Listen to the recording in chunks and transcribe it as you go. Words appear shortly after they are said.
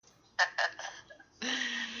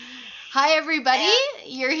Hi, everybody.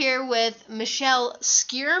 And You're here with Michelle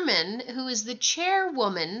Skierman, who is the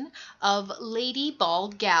chairwoman of Lady Ball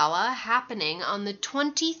Gala happening on the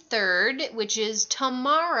 23rd, which is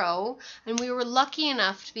tomorrow. And we were lucky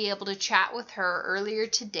enough to be able to chat with her earlier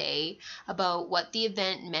today about what the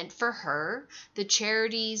event meant for her. The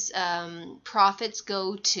charity's profits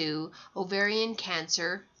go to Ovarian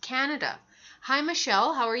Cancer Canada. Hi,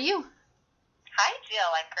 Michelle. How are you? hi,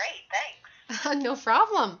 Jill. I'm great. Thanks. No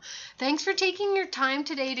problem. Thanks for taking your time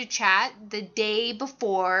today to chat the day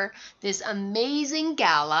before this amazing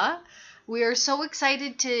gala. We are so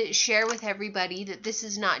excited to share with everybody that this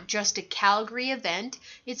is not just a Calgary event,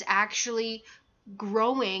 it's actually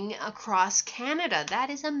growing across Canada. That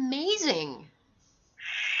is amazing.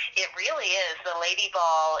 It really is. The Lady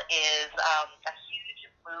Ball is a huge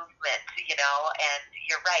movement, and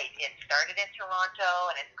you're right. It started in Toronto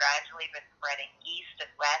and it's gradually been spreading east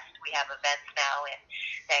and west. We have events now in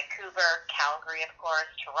Vancouver, Calgary, of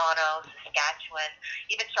course, Toronto, Saskatchewan,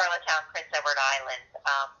 even Charlottetown, Prince Edward Island.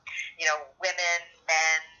 Women,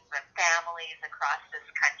 men, and families across this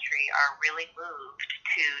country are really moved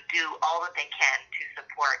to do all that they can to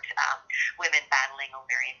support women battling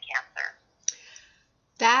ovarian cancer.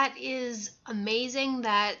 That is amazing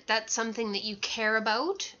that that's something that you care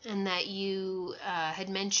about and that you had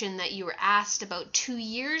mentioned that you were asked about 2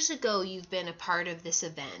 years ago. You've been a part of this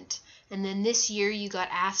event. And then this year you got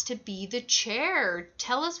asked to be the chair.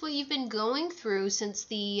 Tell us what you've been going through since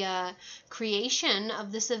the creation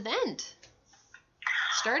of this event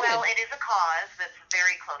started. Well, it is a cause that's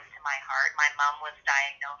very close to my heart. My mom was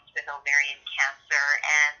diagnosed with ovarian cancer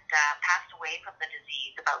and passed away from the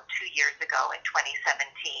disease about 2 years ago in 2017.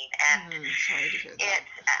 And Sorry to hear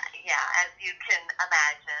that. as you can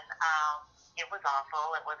imagine, it was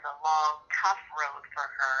awful. It was a long, tough road for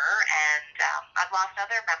her. And I've lost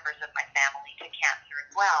other members of my family to cancer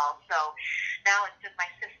as well. So now it's just my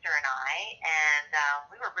sister and I. And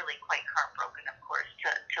we were really quite heartbroken, of course,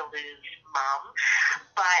 to lose Mom.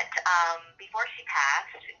 But before she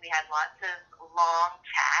passed, we had lots of long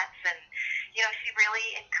chats, and she really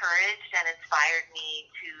encouraged and inspired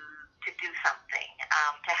me to do something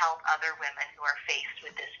to help other women who are faced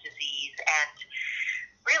with this disease. And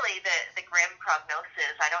really, the grim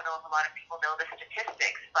prognosis, I don't know if a lot of people know the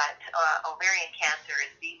statistics, but ovarian cancer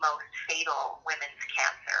is the most fatal women's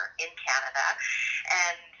cancer in Canada.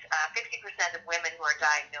 And 50% of women who are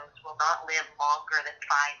diagnosed will not live longer than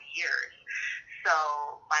 5 years. So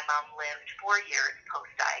my mom lived 4 years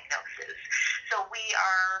post-diagnosis. So we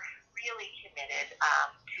are really committed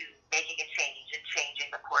to making a change and changing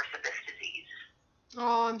the course of this disease.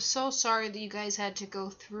 Oh, I'm so sorry that you guys had to go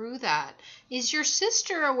through that. Is your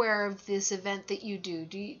sister aware of this event that you do?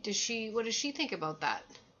 What does she think about that?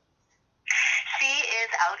 She is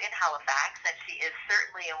out in Halifax, and she is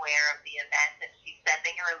certainly aware of the event, and she's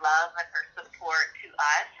sending her love and her support to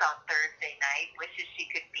us on Thursday night. Wishes she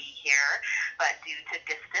could be here, but due to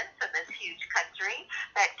distance and this huge country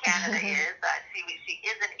that Canada is, she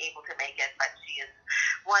isn't able to make it, but she is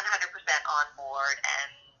 100% on board, and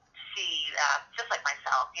she, just like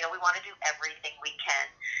myself, we want to do everything we can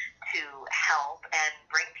to help and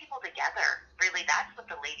bring people together. Really, that's what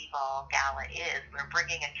the Lady Ball Gala is. We're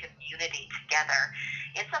bringing a community together.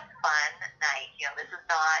 It's a fun night. This is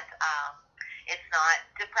not, it's not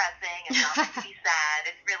depressing. It's not meant to be sad.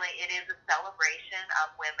 It is a celebration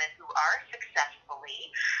of women who are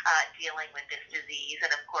successfully dealing with this disease,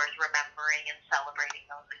 and of course, remembering and celebrating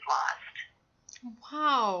those we've lost.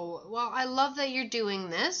 Wow. Well, I love that you're doing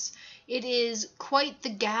this. It is quite the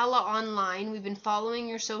gala online. We've been following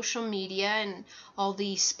your social media and all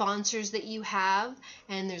the sponsors that you have.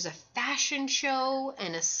 And there's a fashion show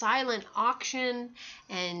and a silent auction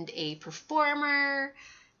and a performer.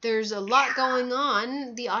 There's a lot going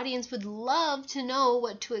on. The audience would love to know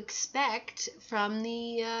what to expect from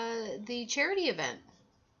the charity event.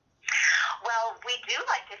 Well, we do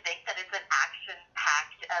like to think that it's an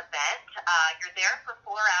action-packed event. You're there for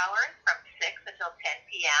 4 hours from 6 until 10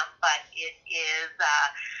 p.m., but it is,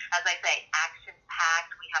 as I say,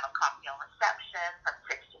 action-packed. We have a cocktail reception from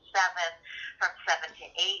 6 to 7. From 7 to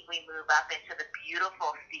 8, we move up into the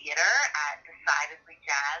beautiful theater at Decidedly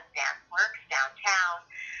Jazz Dance Works downtown.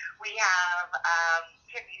 We have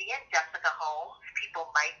comedian Jessica Holmes.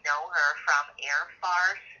 People might know her from Air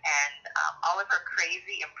Farce and all of her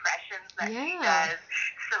crazy impressions that she does.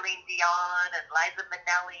 Celine Dion and Liza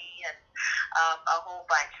Minnelli and a whole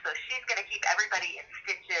bunch. So she's going to keep everybody in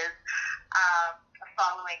stitches.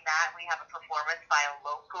 Following that, we have a performance by a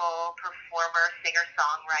local performer,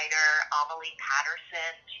 singer-songwriter, Amelie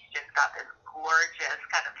Patterson. She's just got this gorgeous,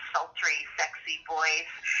 kind of sultry, sexy voice.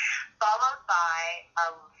 followed by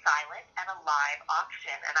a silent and a live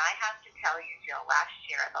auction. And I have to tell you, Jill, last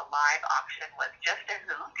year the live auction was just a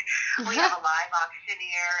hoot. We have a live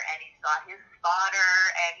auctioneer, and he's got his spotter,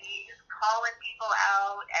 and he is calling people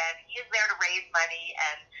out, and he is there to raise money,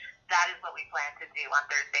 and that is what we plan to do on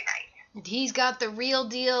Thursday night. He's got the real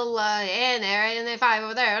deal in there, and if I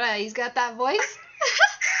over there, he's got that voice.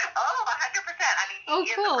 Oh, 100%. I mean, he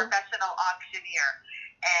is a professional auctioneer.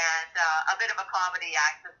 And a bit of a comedy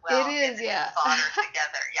act as well. It is, yeah.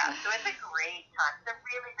 Together, yeah. So it's a great time. It's a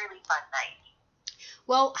really, really fun night.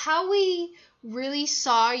 Well, how we really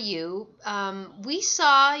saw you, we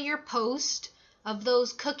saw your post of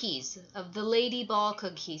those cookies, of the Lady Ball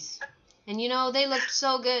cookies, and you know they looked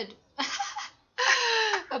so good.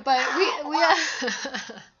 But we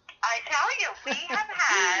I tell you, we have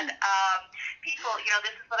had people, you know,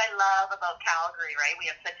 this is what I love about Calgary, right? We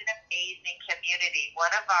have such an amazing community.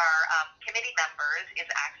 One of our committee members is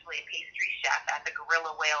actually a pastry chef at the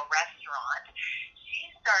Gorilla Whale restaurant.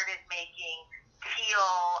 She started making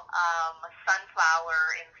teal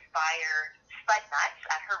sunflower-inspired spud nuts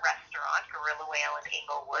at her restaurant, Gorilla Whale in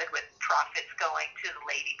Inglewood, with profits going to the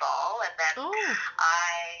Lady Ball. And then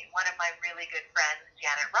one of my really good friends,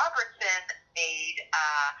 Janet Robertson, made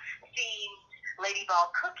themed Lady Ball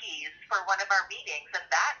cookies for one of our meetings, and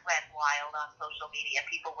that went wild on social media.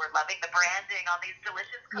 People were loving the branding on these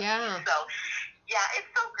delicious cookies. Yeah. So, yeah, it's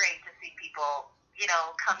so great to see people, you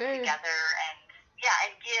know, come together and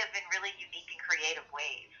give in really unique and creative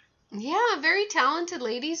ways. Yeah, very talented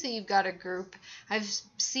ladies that you've got a group. I've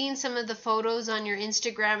seen some of the photos on your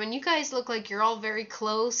Instagram, and you guys look like you're all very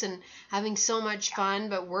close and having so much fun,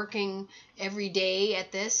 but working every day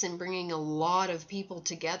at this and bringing a lot of people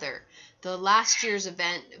together. The last year's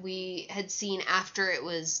event we had seen after it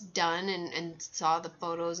was done and saw the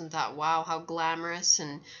photos and thought, wow, how glamorous,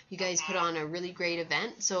 and you guys put on a really great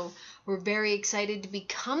event. So we're very excited to be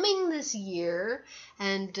coming this year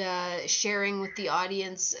and sharing with the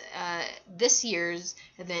audience this year's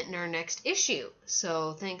event in our next issue.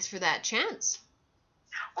 So thanks for that chance.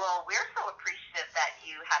 Well, we're so appreciative that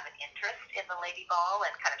you have an interest in the Lady Ball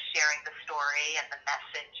and kind of sharing the story and the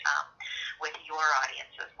message with your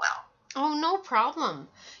audience as well. Oh, no problem.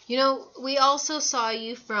 You know, we also saw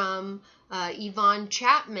you from Yvonne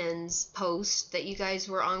Chapman's post that you guys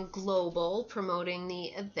were on Global promoting the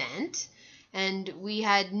event. And we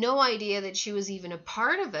had no idea that she was even a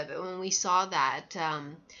part of it. But when we saw that,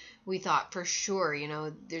 we thought for sure, you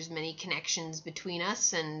know, there's many connections between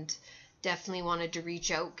us, and definitely wanted to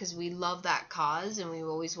reach out because we love that cause and we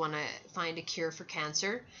always want to find a cure for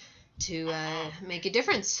cancer to make a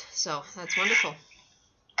difference. So that's wonderful.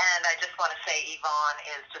 And I just want to say Yvonne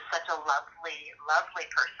is just such a lovely, lovely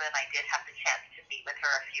person. I did have the chance to meet with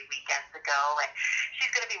her a few weekends ago, and she's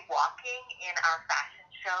going to be walking in our fashion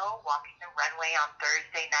show, walking the runway on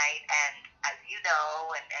Thursday night. And as you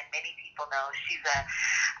know, and many people know, she's a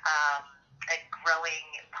growing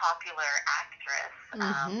popular actress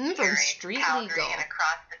from Street Calgary Legal and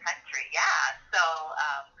across the country. Yeah, so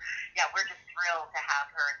we're just thrilled to have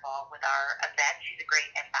her involved with our event. She's a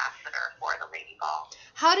great ambassador for the Lady Ball.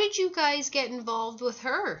 How did you guys get involved with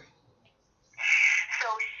her? So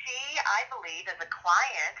she, I believe, is a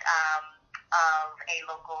client of a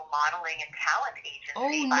local modeling and talent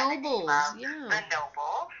agency by Nobles. the name of The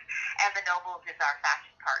Nobles. And The Nobles is our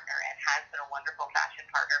fashion partner and has been a wonderful fashion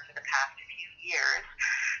partner for the past few years.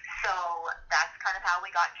 So that's kind of how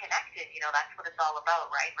we got connected. You know, that's what it's all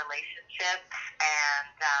about, right? Relationships and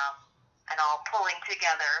all pulling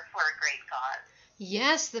together for a great cause.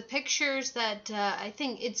 Yes, the pictures that I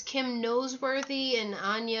think it's Kim Noseworthy and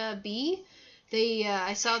Anya B.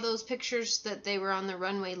 I saw those pictures that they were on the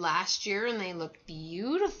runway last year, and they looked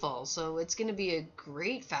beautiful. So it's going to be a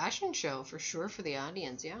great fashion show for sure for the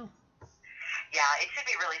audience. Yeah. Yeah, it should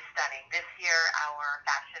be really stunning. This year, our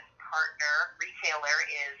fashion partner retailer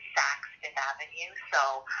is Saks Fifth Avenue.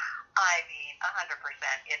 So, I mean, 100%,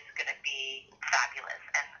 it's going to be fabulous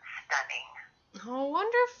and stunning. Oh,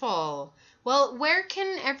 wonderful. Well, where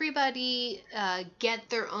can everybody get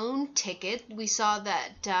their own ticket? We saw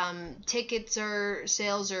that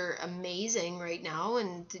sales are amazing right now,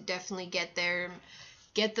 and to definitely get them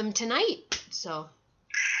tonight. So.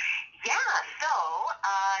 Yeah, so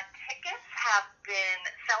tickets have been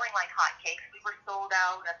selling like hotcakes. We were sold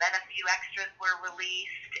out, and then a few extras were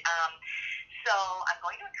released. So I'm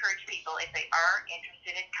going to encourage people, if they are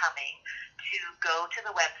interested in coming, to go to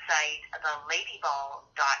the website,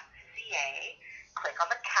 theladyball.ca, click on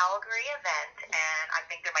the Calgary event, and I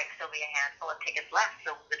think there might still be a handful of tickets left,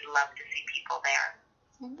 so we'd love to see people there.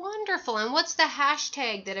 Wonderful. And what's the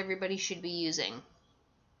hashtag that everybody should be using?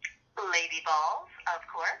 Lady Balls, of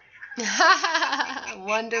course.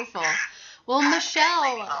 Wonderful. Well, Very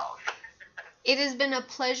Michelle, close. it has been a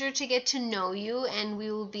pleasure to get to know you, and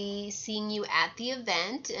we will be seeing you at the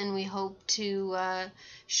event, and we hope to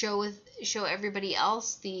show everybody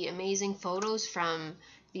else the amazing photos from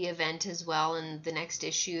the event as well in the next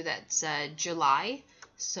issue that's July.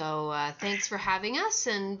 So thanks for having us,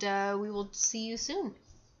 and we will see you soon.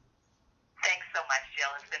 Thanks so much, Jill.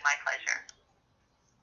 It's been my pleasure.